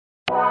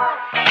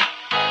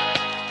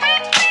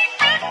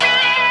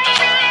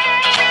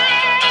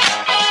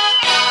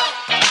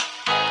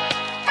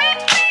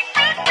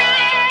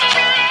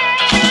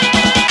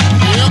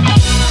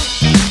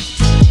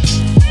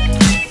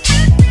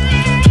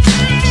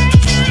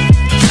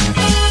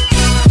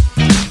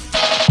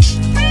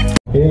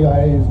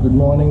guys, good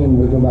morning and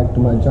welcome back to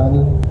my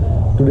channel.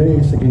 Today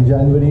is 2nd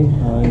January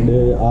and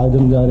आज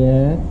हम जा रहे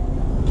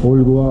हैं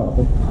ओल्ड गोवा।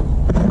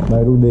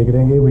 भाई रूट देख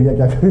रहे हैं कि भैया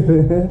क्या कर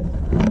रहे हैं।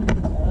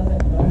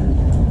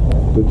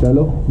 तो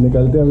चलो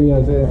निकलते हैं अभी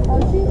यहाँ से।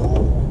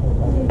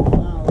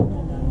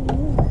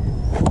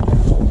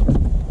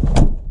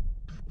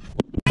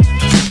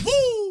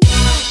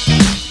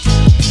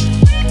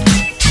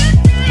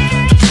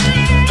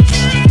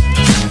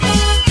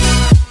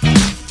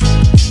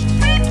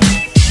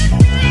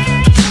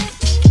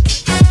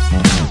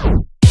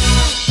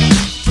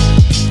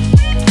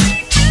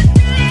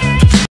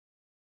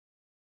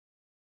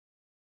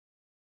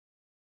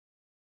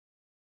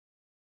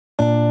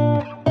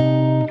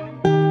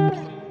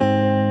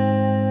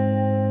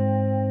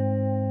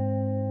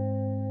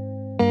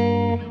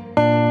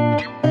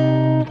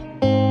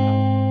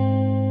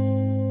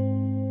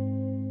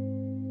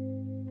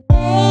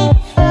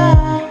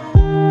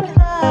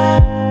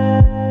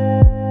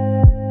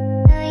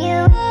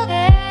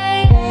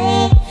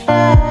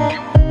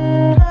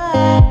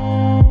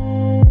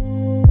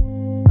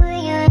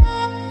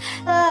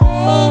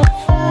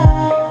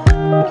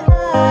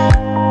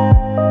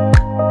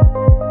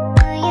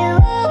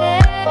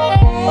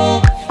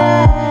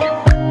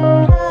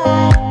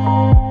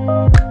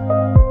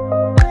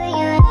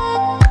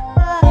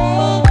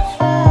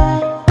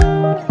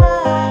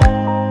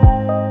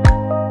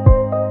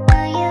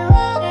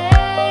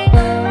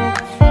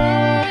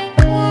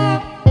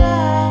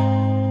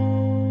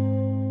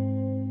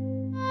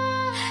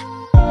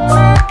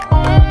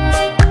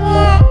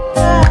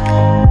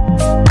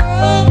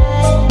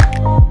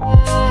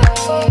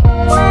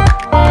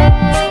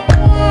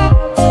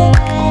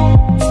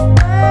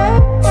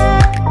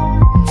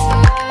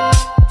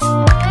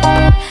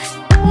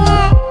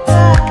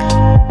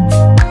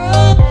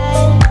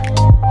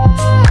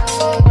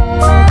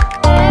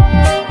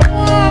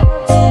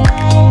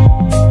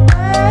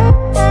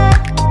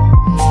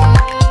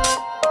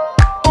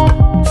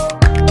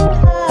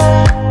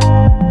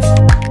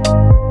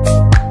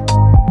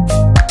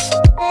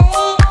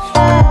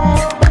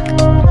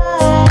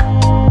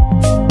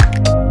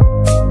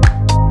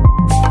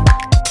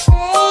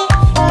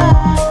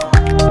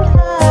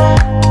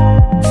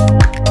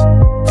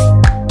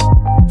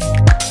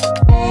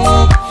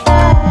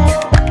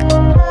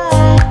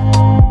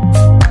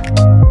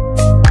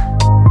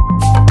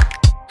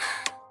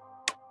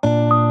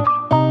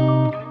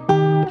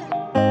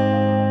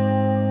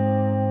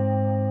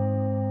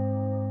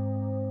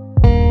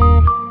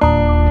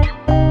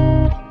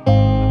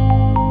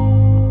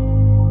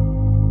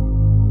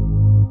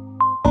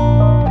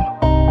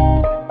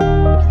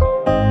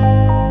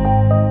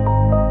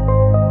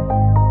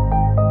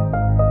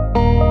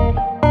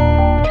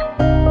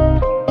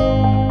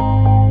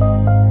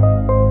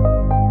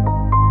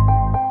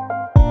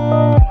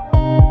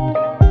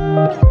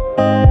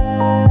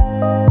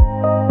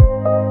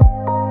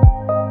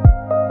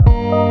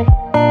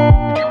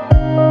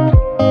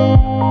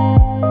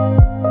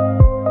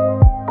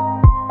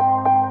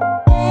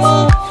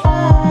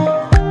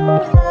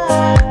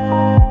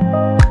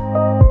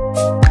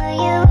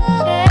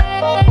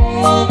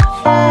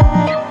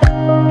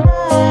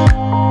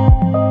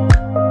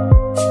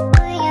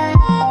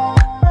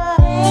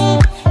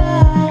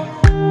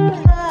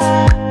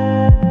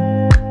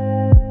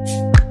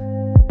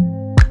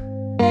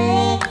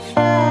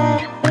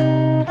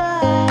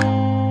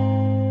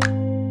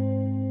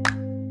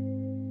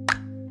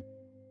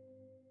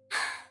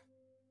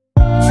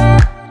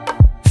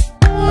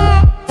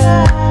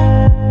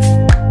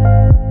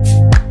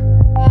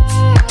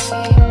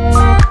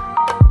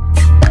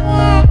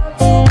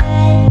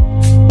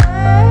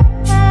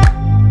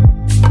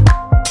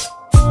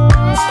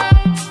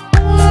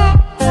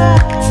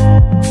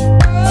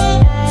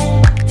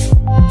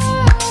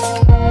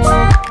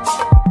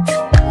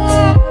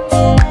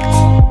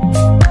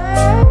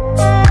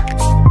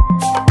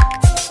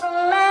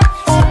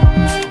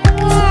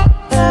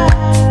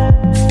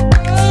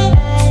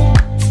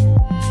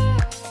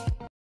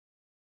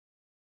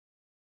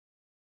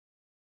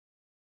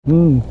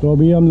 तो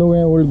अभी हम लोग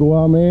हैं ओल्ड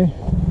गोवा में।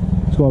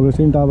 इसको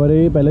ऑगस्टिन टावर है,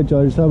 ये पहले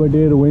चर्च था बट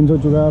ये रुइंस हो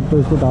चुका है, अब तो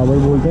इसको टावर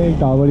बोलते हैं।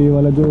 टावर ये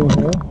वाला जो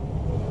है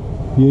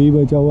यही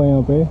बचा हुआ है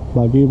यहाँ पे,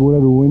 बाकी पूरा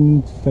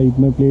रुइंस टाइप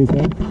में प्लेस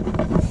है।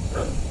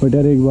 बट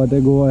यार एक बात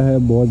है, गोवा है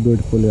बहुत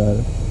ब्यूटीफुल यार,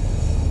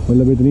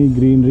 मतलब इतनी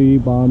ग्रीनरी,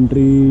 पाम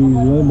ट्रीज,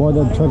 मतलब बहुत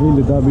अच्छा फील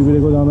देता है। अभी भी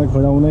देखो जहाँ मैं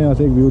खड़ा हूँ ना, यहाँ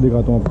से एक व्यू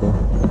दिखाता हूँ आपको।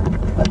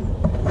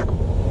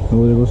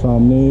 वो देखो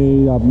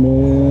सामने, आप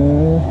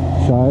में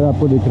शायद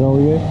आपको दिख रहा हो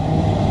ये,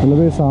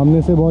 मतलब ये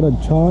सामने से बहुत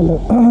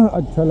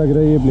अच्छा लग रहा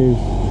है ये प्लेस।